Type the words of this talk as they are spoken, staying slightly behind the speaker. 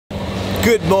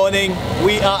Good morning.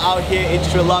 We are out here in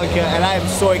Sri Lanka and I am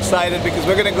so excited because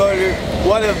we're gonna go to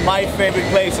one of my favorite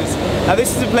places. Now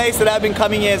this is a place that I've been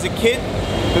coming here as a kid.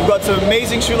 We've got some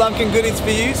amazing Sri Lankan goodies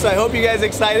for you, so I hope you guys are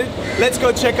excited. Let's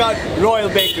go check out Royal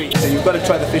Bakery. So you've got to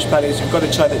try the fish patties, you've got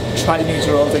to try the Chinese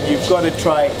rolls, and you've got to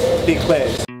try the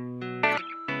eclairs.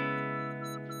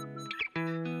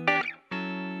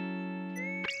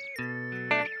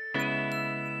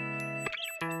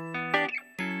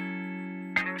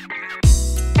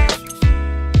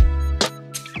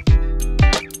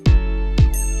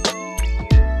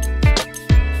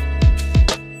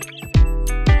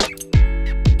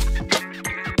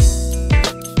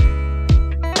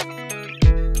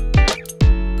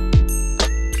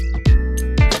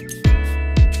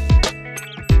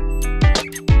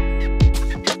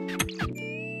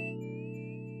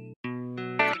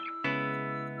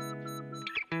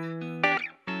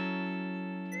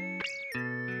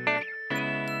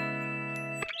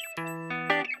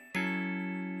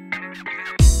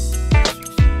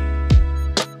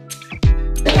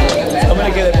 I'm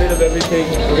gonna get a bit of everything.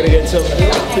 We're gonna get some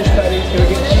fish patties. Can we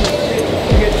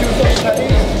get two fish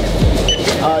patties?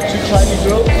 Two Chinese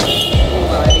rolls.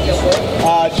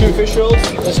 Two fish rolls.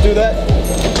 Let's do that.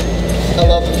 I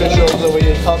love the fish rolls over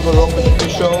here. Can't go wrong with the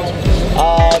fish rolls.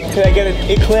 Can I get an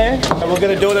eclair? And we're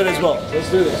gonna do that as well. Let's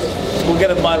do this. We'll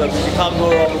get a Milo because you can't go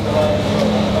wrong with the Milo.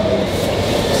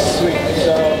 Sweet.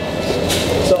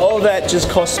 So all that just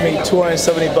cost me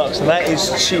 270 bucks, and that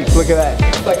is cheap. Look at that.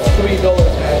 It's like $3,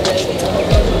 man.